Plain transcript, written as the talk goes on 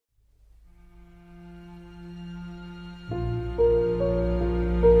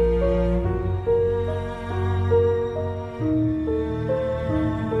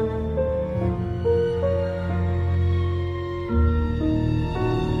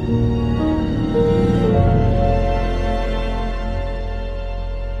Welcome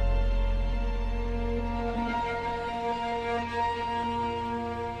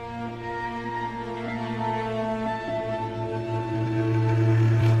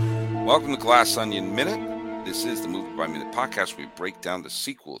to Glass Onion Minute. This is the Movie by Minute podcast where we break down the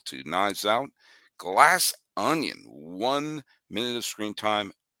sequel to Knives Out, Glass Onion, 1 minute of screen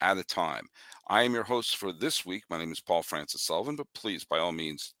time at a time. I am your host for this week. My name is Paul Francis Sullivan, but please, by all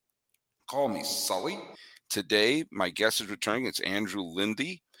means, call me Sully. Today, my guest is returning. It's Andrew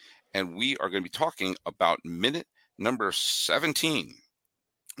Lindy, and we are going to be talking about minute number 17,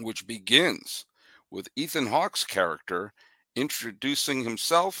 which begins with Ethan Hawke's character introducing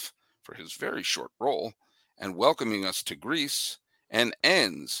himself for his very short role and welcoming us to Greece, and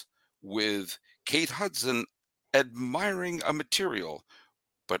ends with Kate Hudson admiring a material,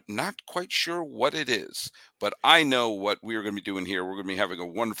 but not quite sure what it is. But I know what we're going to be doing here. We're going to be having a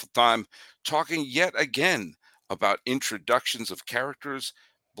wonderful time talking yet again about introductions of characters,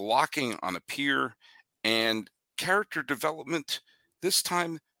 blocking on a pier, and character development, this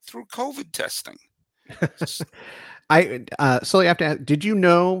time through COVID testing. Sully, I have to ask, did you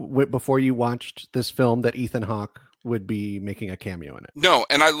know before you watched this film that Ethan Hawke would be making a cameo in it? No,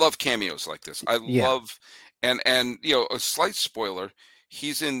 and I love cameos like this. I love, and you know, a slight spoiler,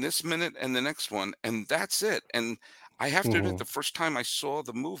 he's in this minute and the next one, and that's it. And I have to admit, the first time I saw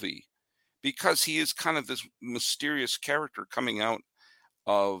the movie, because he is kind of this mysterious character coming out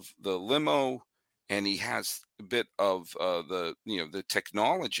of the limo, and he has a bit of the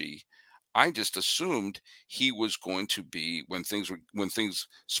technology, I just assumed he was going to be, when things,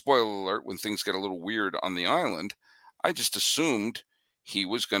 spoiler alert, when things get a little weird on the island, I just assumed he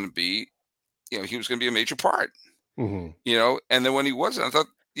was going to be, he was going to be a major part, and then when he wasn't, I thought,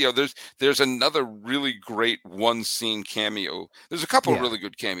 there's another really great one scene cameo. There's a couple of really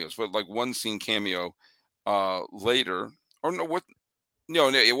good cameos, but like one scene cameo later, or no, what? No,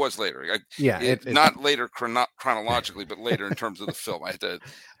 it was later. Not later chronologically, but later in terms of the film. I had to.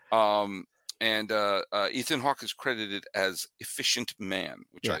 Ethan Hawke is credited as Efficient Man,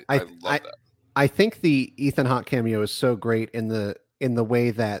 which I love that. I think the Ethan Hawke cameo is so great in the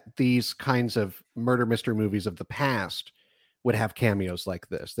way that these kinds of murder mystery movies of the past would have cameos like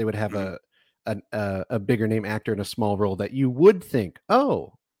this. They would have a bigger name actor in a small role that you would think,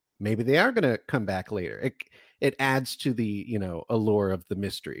 oh, maybe they are going to come back later. It adds to the allure of the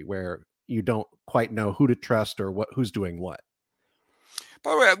mystery where you don't quite know who to trust or who's doing what.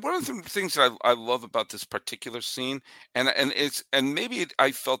 By the way, one of the things that I love about this particular scene, and maybe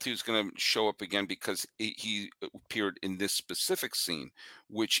I felt he was going to show up again because he appeared in this specific scene,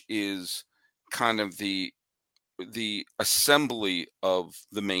 which is kind of the assembly of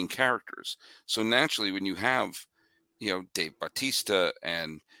the main characters. So naturally, when you have, Dave Bautista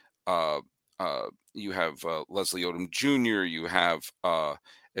and you have Leslie Odom Jr., you have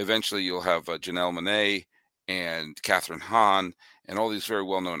eventually you'll have Janelle Monáe and Catherine Hahn, and all these very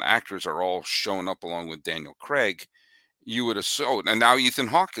well-known actors are all showing up along with Daniel Craig. You would assume, and now Ethan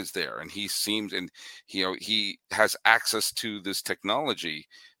Hawke is there, and he seems, and he has access to this technology.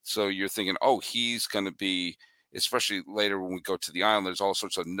 So you're thinking, oh, he's going to be, especially later when we go to the island, there's all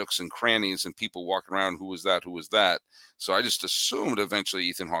sorts of nooks and crannies and people walking around. Who was that? Who was that? So I just assumed eventually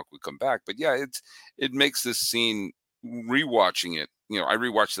Ethan Hawke would come back. But yeah, it makes this scene, rewatching it. I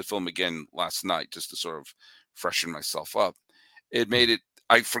rewatched the film again last night just to sort of freshen myself up. It made it,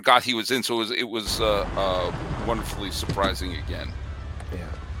 I forgot he was in, so it was wonderfully surprising again. Yeah.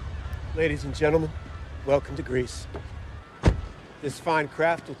 Ladies and gentlemen, welcome to Greece. This fine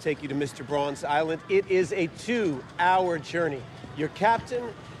craft will take you to Mr. Braun's Island. It is a 2-hour journey. Your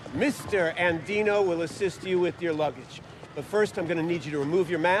captain, Mr. Andino, will assist you with your luggage. But first, I'm going to need you to remove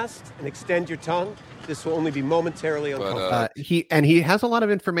your mask and extend your tongue. This will only be momentarily uncomfortable. He has a lot of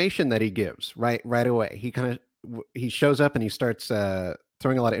information that he gives right away. He shows up and he starts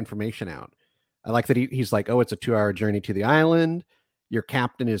throwing a lot of information out. I like that he's like, oh, it's a 2-hour journey to the island. Your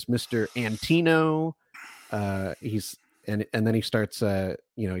captain is Mr. Antino. And then he starts,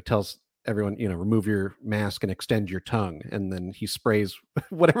 he tells everyone, remove your mask and extend your tongue. And then he sprays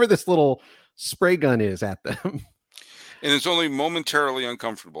whatever this little spray gun is at them. And it's only momentarily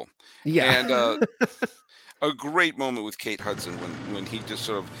uncomfortable. Yeah. And a great moment with Kate Hudson when he just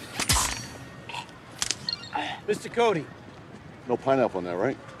sort of... Mr. Cody. No pineapple in there,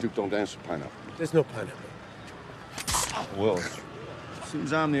 right? Duke don't dance with pineapple. There's no pineapple. Well,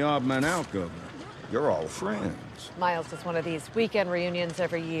 seems I'm the odd man out, Governor. You're all friends. Miles does one of these weekend reunions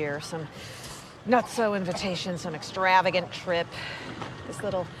every year. Some Not so invitation, some extravagant trip. This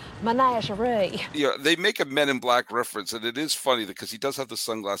little menagerie. Yeah, they make a Men in Black reference, and it is funny because he does have the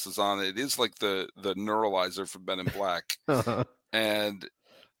sunglasses on. It is like the neuralizer from Men in Black, Uh-huh. and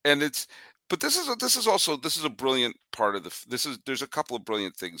it's. But this is a brilliant part of there's a couple of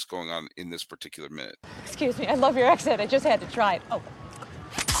brilliant things going on in this particular minute. Excuse me, I love your accent. I just had to try it.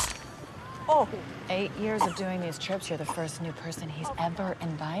 Oh. 8 years of doing these trips, you're the first new person he's ever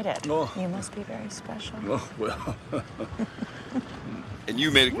invited. Oh. You must be very special. Oh, well. And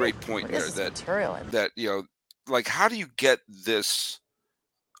you made a great point there that like, how do you get this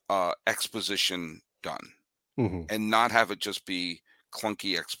exposition done Mhm. and not have it just be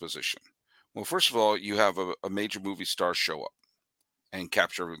clunky exposition? Well, first of all, you have a major movie star show up and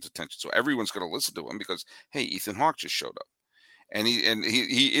capture everyone's attention. So everyone's going to listen to him because, hey, Ethan Hawke just showed up. And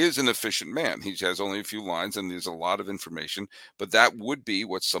he is an efficient man. He has only a few lines and there's a lot of information, but that would be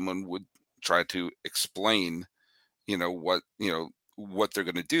what someone would try to explain, what they're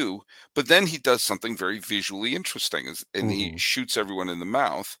going to do. But then he does something very visually interesting and he shoots everyone in the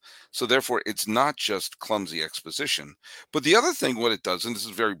mouth. So therefore it's not just clumsy exposition. But the other thing, what it does, and this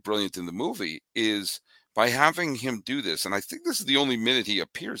is very brilliant in the movie, is by having him do this, and I think this is the only minute he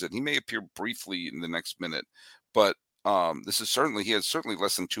appears in. He may appear briefly in the next minute, but he has certainly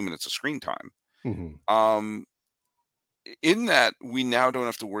less than 2 minutes of screen time. Mhm. In that we now don't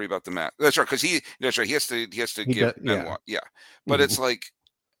have to worry about the mask. That's right, because he has to give Benoit. Yeah. But Mhm. it's like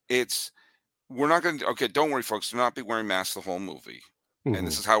we're not going to. Okay, don't worry, folks. Do not be wearing masks the whole movie, and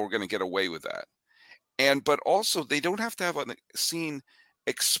this Mhm. is how we're going to get away with that. But also they don't have to have a scene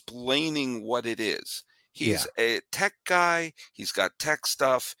explaining what it is. He's a tech guy. He's got tech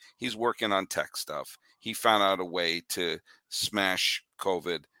stuff. He's working on tech stuff. He found out a way to smash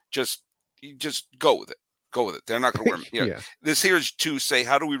COVID. Just go with it. Go with it. They're not going to wear. Yeah. This here is to say,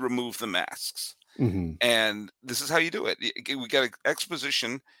 how do we remove the masks? Mhm. And this is how you do it. We get an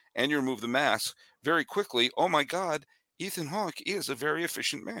exposition, and you remove the mask very quickly. Oh my God, Ethan Hawke is a very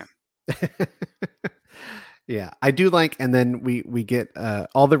efficient man. Yeah, I do like, and then we get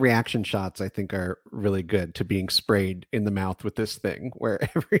all the reaction shots I think are really good to being sprayed in the mouth with this thing, where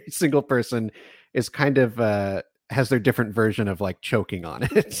every single person is kind of has their different version of like choking on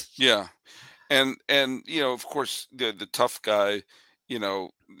it. Yeah. And of course, the tough guy, I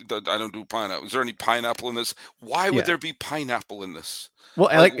don't do pineapple. Is there any pineapple in this? Why would Yeah. there be pineapple in this? Well,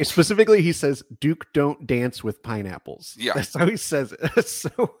 I like specifically he says, "Duke, don't dance with pineapples." Yeah. That's how he says it.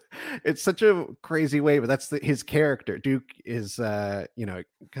 So it's such a crazy way, but that's his character. Duke is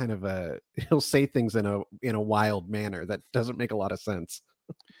kind of he'll say things in a wild manner that doesn't make a lot of sense.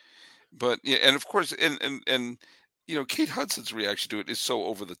 But yeah, and of course, and Kate Hudson's reaction to it is so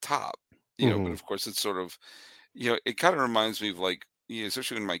over the top. But of course it's sort of, it kind of reminds me of like,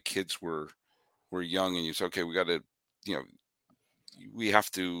 especially when my kids were young and you say, okay, we got to, we have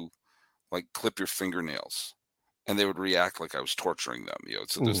to like clip your fingernails, and they would react like I was torturing them,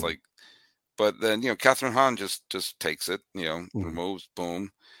 so there's like, but then, Catherine Hahn just takes it, removes,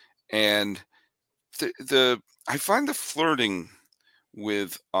 boom. And I find the flirting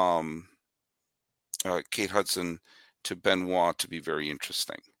with Kate Hudson to Benoit to be very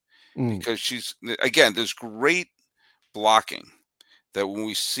interesting. Because she's, again, there's great blocking that when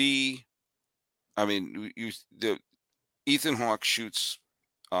we see, I mean, Ethan Hawke shoots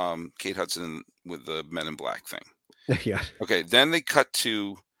Kate Hudson with the Men in Black thing. Yeah. Okay, then they cut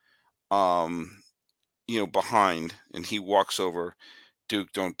to, behind, and he walks over,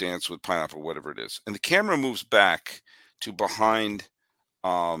 Duke, don't dance with pineapple, whatever it is. And the camera moves back to behind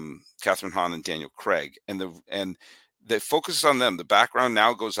Catherine Hahn and Daniel Craig, and they focus on them. The background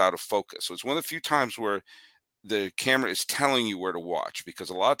now goes out of focus. So it's one of the few times where the camera is telling you where to watch,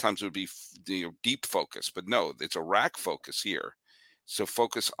 because a lot of times it would be deep focus, but no, it's a rack focus here. So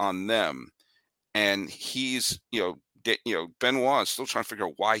focus on them. And he's, Benoit is still trying to figure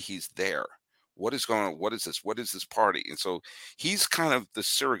out why he's there. What is going on? What is this? What is this party? And so he's kind of the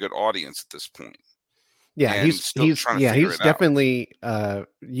surrogate audience at this point. Yeah, he's definitely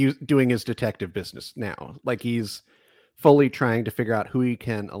doing his detective business now. Like he's fully trying to figure out who he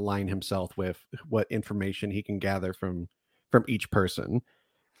can align himself with, what information he can gather from each person.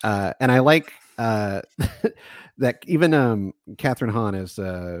 And I like that even Catherine Hahn is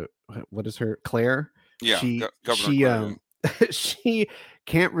what is her, Claire? Yeah, she Claire. she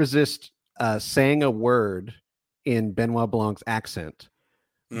can't resist saying a word in Benoit Blanc's accent,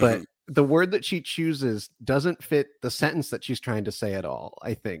 but the word that she chooses doesn't fit the sentence that she's trying to say at all.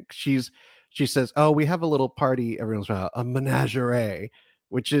 I think she says, "Oh, we have a little party. Everyone's a menagerie,"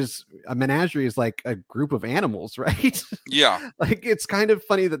 which is a menagerie is like a group of animals, right? Yeah. Like it's kind of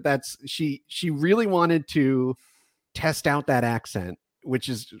funny that she really wanted to test out that accent, which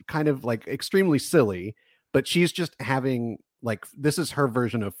is kind of like extremely silly, but she's just having like, this is her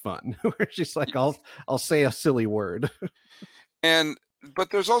version of fun where she's like, I'll say a silly word. But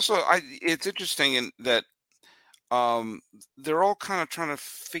there's also it's interesting in that they're all kind of trying to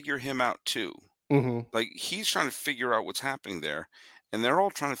figure him out too. Mm-hmm. Like he's trying to figure out what's happening there, and they're all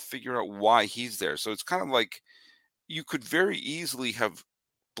trying to figure out why he's there. So it's kind of like you could very easily have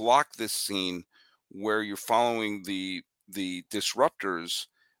blocked this scene where you're following the disruptors,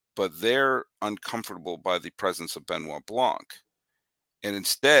 but they're uncomfortable by the presence of Benoit Blanc. And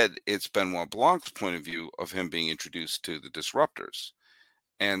instead, it's Benoit Blanc's point of view of him being introduced to the disruptors.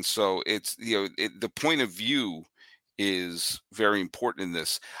 And so it's, the point of view is very important in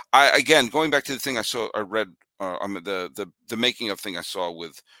this. Again, going back to the thing I read, the making of thing I saw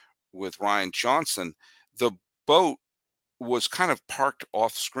with Rian Johnson, the boat was kind of parked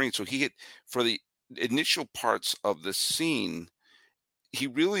off screen. So he had, for the initial parts of the scene, he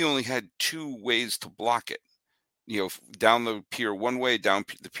really only had two ways to block it. Down the pier one way, down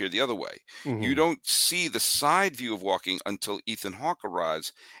the pier the other way. Mm-hmm. You don't see the side view of walking until Ethan Hawke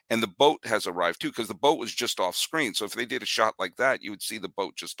arrives, and the boat has arrived too, because the boat was just off screen. So if they did a shot like that, you would see the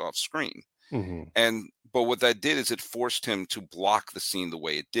boat just off screen. Mm-hmm. But what that did is it forced him to block the scene the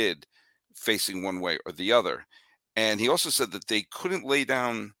way it did, facing one way or the other. And he also said that they couldn't lay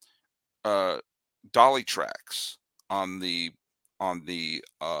down dolly tracks on the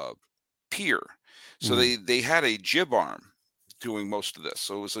pier. So they had a jib arm doing most of this.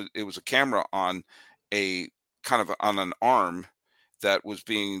 So it was a camera on a kind of on an arm that was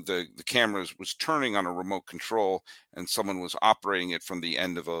being the camera was turning on a remote control, and someone was operating it from the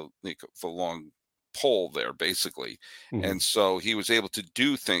end of a long pole there, basically. Mm-hmm. And so he was able to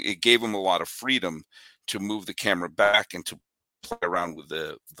do things. It gave him a lot of freedom to move the camera back and to play around with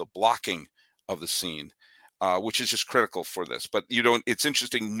the blocking of the scene, which is just critical for this. But it's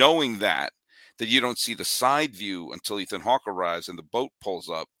interesting knowing that you don't see the side view until Ethan Hawke arrives and the boat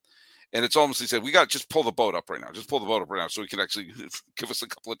pulls up. And it's almost, he said, we got to just pull the boat up right now. Just pull the boat up right now so we can actually give us a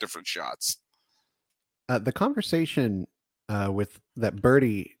couple of different shots. The conversation with that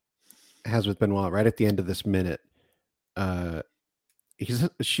Birdie has with Benoit right at the end of this minute, I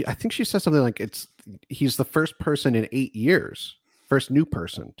think she says something like he's the first person in 8 years, first new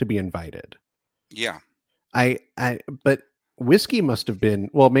person to be invited. Yeah. But Whiskey must have been,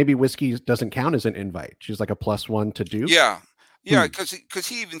 well, maybe Whiskey doesn't count as an invite. She's like a +1 to Duke. Yeah. Because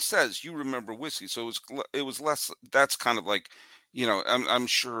he even says, you remember Whiskey. So it was less, that's kind of like, I'm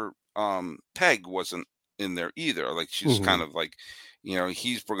sure Peg wasn't in there either. Like she's kind of like, we're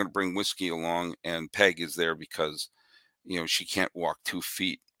going to bring Whiskey along, and Peg is there because, she can't walk 2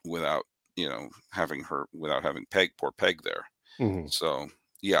 feet without, having poor Peg there. Mm-hmm. So,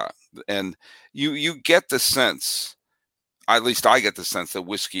 yeah. And you get the sense, at least I get the sense, that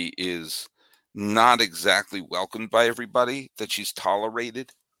Whiskey is not exactly welcomed by everybody, that she's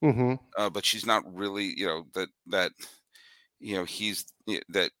tolerated, but she's not really, he's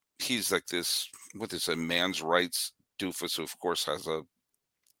like this, what is a man's rights doofus who of course has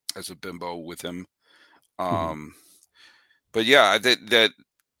a bimbo with him. But yeah,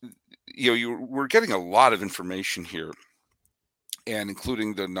 we're getting a lot of information here, and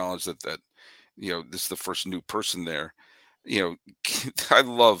including the knowledge that this is the first new person there. I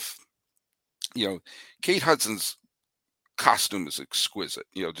love, Kate Hudson's costume is exquisite.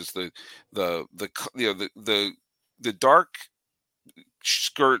 Just the dark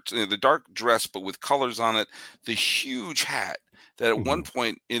skirt, the dark dress, but with colors on it. The huge hat that at one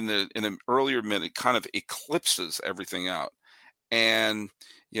point in an earlier minute kind of eclipses everything out, and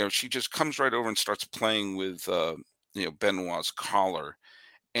she just comes right over and starts playing with Benoit's collar.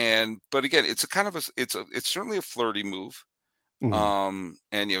 But again, it's it's certainly a flirty move.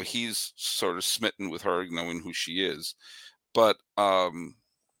 And he's sort of smitten with her, knowing who she is, but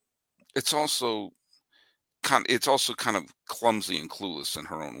it's also kind of clumsy and clueless in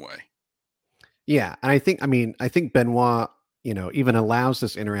her own way. Yeah, and I think Benoit, even allows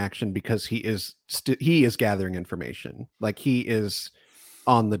this interaction because he is gathering information. Like he is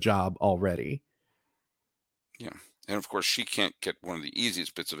on the job already. Yeah. And of course, she can't get one of the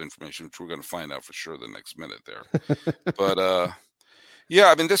easiest bits of information, which we're going to find out for sure the next minute there. But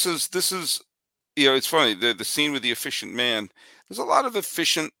yeah, this is it's funny, the scene with the efficient man. There's a lot of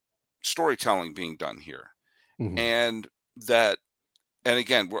efficient storytelling being done here, and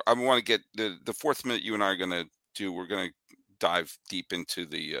again, I want to get the fourth minute you and I are going to do. We're going to dive deep into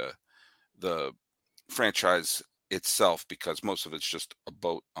the franchise itself because most of it's just a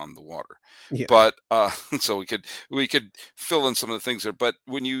boat on the water. Yeah. But so we could fill in some of the things there. But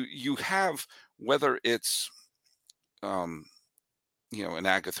when you have, whether it's an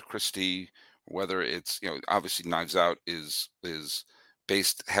Agatha Christie, whether it's, obviously Knives Out is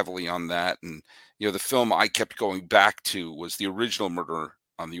based heavily on that. And, the film I kept going back to was the original Murder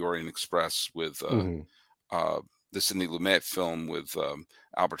on the Orient Express with Mhm. the Sidney Lumet film with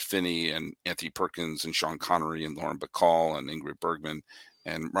Albert Finney and Anthony Perkins and Sean Connery and Lauren Bacall and Ingrid Bergman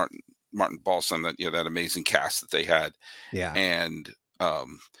and Martin Balsam, that amazing cast that they had. Yeah. And how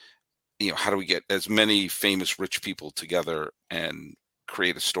do we get as many famous rich people together and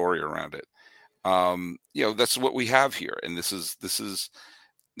create a story around it? That's what we have here. And this is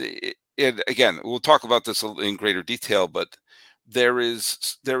it. Again, we'll talk about this in greater detail, but there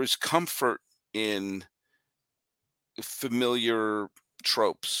is comfort in familiar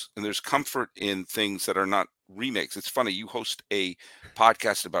tropes, and there's comfort in things that are not remakes. It's funny, you host a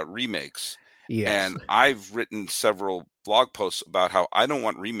podcast about remakes. Yes. And I've written several blog posts about how I don't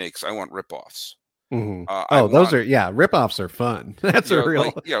want remakes, I want ripoffs. Mhm. Those are ripoffs are fun. That's a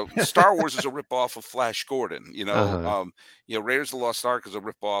real. Star Wars is a ripoff of Flash Gordon. Uh-huh. Raiders of the Lost Ark is a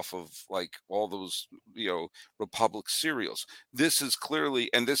ripoff of like all those Republic serials. This is clearly,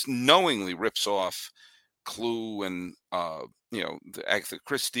 and this knowingly rips off Clue and the Agatha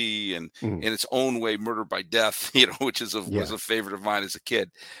Christie and Mhm. in its own way Murder by Death, which was a favorite of mine as a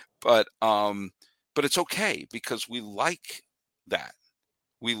kid. But it's okay because we like that.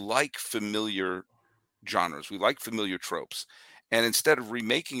 We like familiar genres. We like familiar tropes. And instead of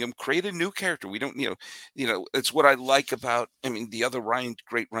remaking them, create a new character. We don't, it's what I like about, the other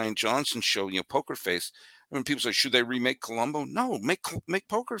great Ryan Johnson show, Poker Face. People say, should they remake Columbo? No, make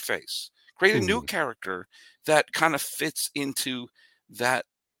Poker Face. Create a new character that kind of fits into that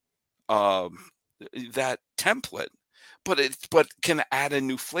that template, but can add a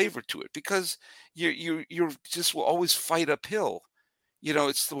new flavor to it, because you just will always fight uphill.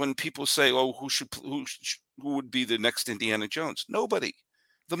 It's when people say, "Oh, who would be the next Indiana Jones?" Nobody.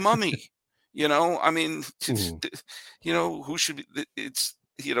 The Mummy. Who should be? It's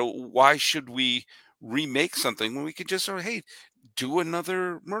why should we remake something when we could just say, "Hey, do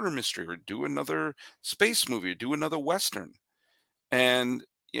another murder mystery, or do another space movie, or do another Western," and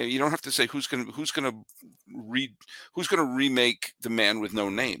you don't have to say who's gonna remake The Man with No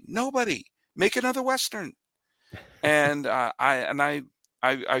Name. Nobody. Make another Western. And I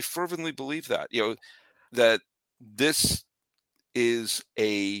fervently believe that that this is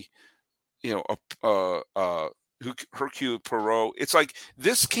a Hercule Poirot. It's like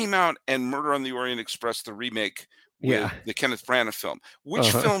this came out and Murder on the Orient Express, the remake with the Kenneth Branagh film.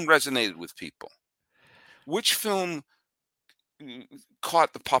 Which film resonated with people? Which film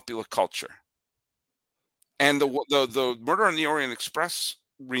caught the popular culture? And the Murder on the Orient Express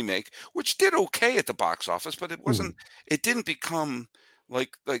remake, which did okay at the box office, but it wasn't. It didn't become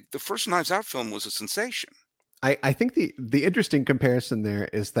like the first Knives Out film was a sensation. I think the interesting comparison there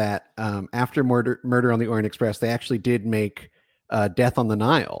is that after Murder on the Orient Express, they actually did make Death on the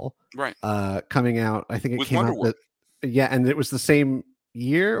Nile, right? Coming out, I think it with came Wonder out. And it was the same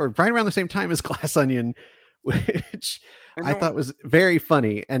year or right around the same time as Glass Onion, which I thought was very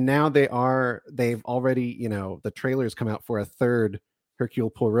funny. And now they've already, the trailers come out for a third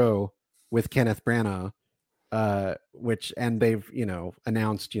Hercule Poirot with Kenneth Branagh, and they've,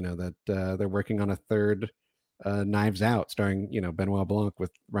 announced, that they're working on a third Knives Out starring, Benoit Blanc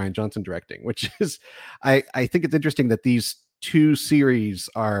with Ryan Johnson directing, which is, I think it's interesting that these two series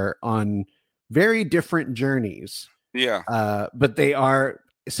are on very different journeys. Yeah. But they are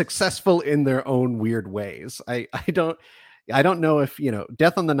successful in their own weird ways. I don't know if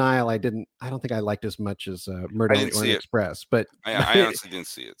Death on the Nile. I don't think I liked as much as Murder on the Orient Express, but I honestly didn't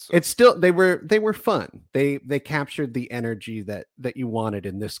see it. So. It's still they were fun. They captured the energy that you wanted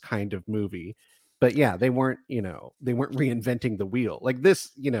in this kind of movie. But yeah, they weren't reinventing the wheel like this.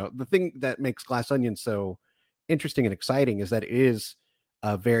 The thing that makes Glass Onion so interesting and exciting is that it is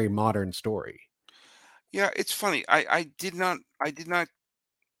a very modern story. Yeah, it's funny. I did not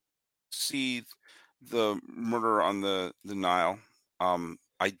see the Murder on the Nile.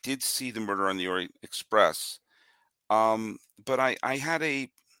 I did see the Murder on the Orient Express. But I had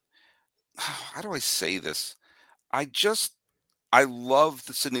how do I say this? I love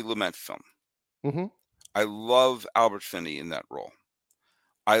the Sidney Lumet film. Mm-hmm. I love Albert Finney in that role.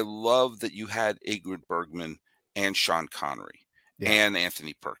 I love that you had Ingrid Bergman and Sean Connery and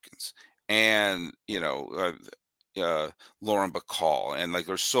Anthony Perkins and Lauren Bacall, and like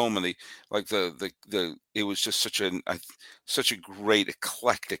there's so many, like it was just such a great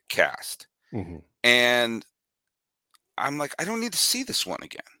eclectic cast. Mm-hmm. And I'm like, I don't need to see this one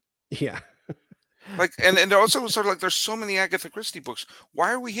again. Yeah. Like, and also sort of like, there's so many Agatha Christie books.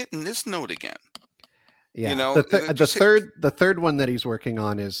 Why are we hitting this note again? Yeah. You know, the third one that he's working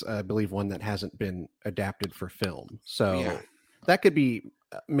on is, I believe, one that hasn't been adapted for film. So that could be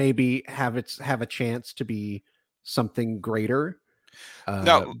maybe have a chance to be something greater.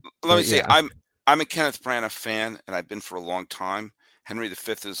 Now, let me say, I'm a Kenneth Branagh fan, and I've been for a long time. Henry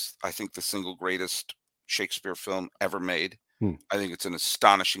V is, I think, the single greatest Shakespeare film ever made. I think it's an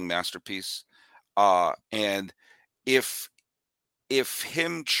astonishing masterpiece. And if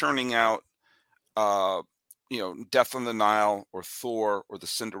him churning out, Death on the Nile or Thor or the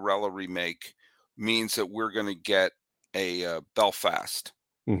Cinderella remake means that we're going to get a Belfast,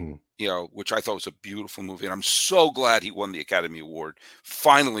 which I thought was a beautiful movie. And I'm so glad he won the Academy Award,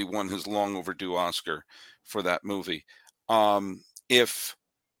 finally won his long overdue Oscar for that movie. If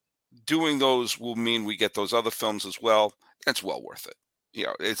doing those will mean we get those other films as well, that's well worth it.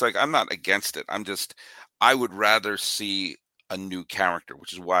 It's like, I'm not against it. I would rather see a new character,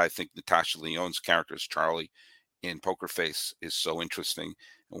 which is why I think Natasha Lyonne's character as Charlie in Poker Face is so interesting,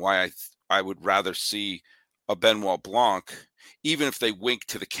 and why I would rather see a Benoit Blanc, even if they wink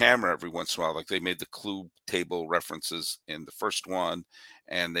to the camera every once in a while, like they made the Clue table references in the first one,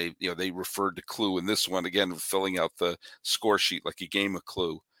 and they referred to Clue in this one again, filling out the score sheet like a game of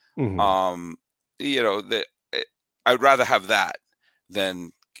Clue. I'd rather have that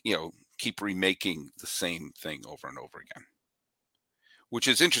than keep remaking the same thing over and over again. Which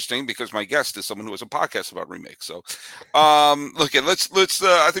is interesting because my guest is someone who has a podcast about remakes. So, let's.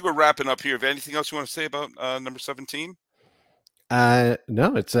 I think we're wrapping up here. If anything else you want to say about number 17?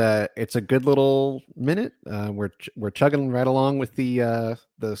 No, it's a good little minute. We're chugging right along with the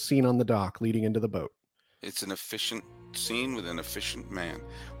scene on the dock leading into the boat. It's an efficient scene with an efficient man.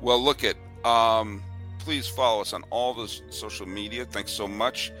 Well, please follow us on all the social media. Thanks so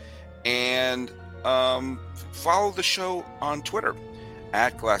much, and follow the show on Twitter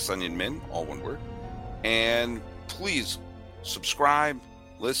at Glass Onion Min, all one word. And please subscribe,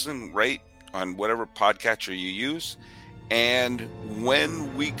 listen, rate on whatever podcatcher you use. And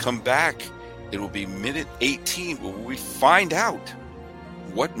when we come back, it will be minute 18 where we find out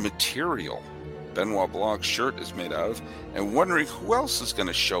what material Benoit Blanc's shirt is made out of, and wondering who else is going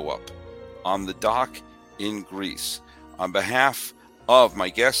to show up on the dock in Greece. On behalf of my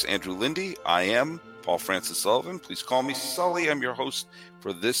guest, Andrew Lindy, I am Paul Francis Sullivan. Please call me Sully. I'm your host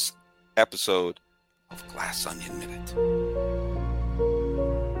for this episode of Glass Onion Minute.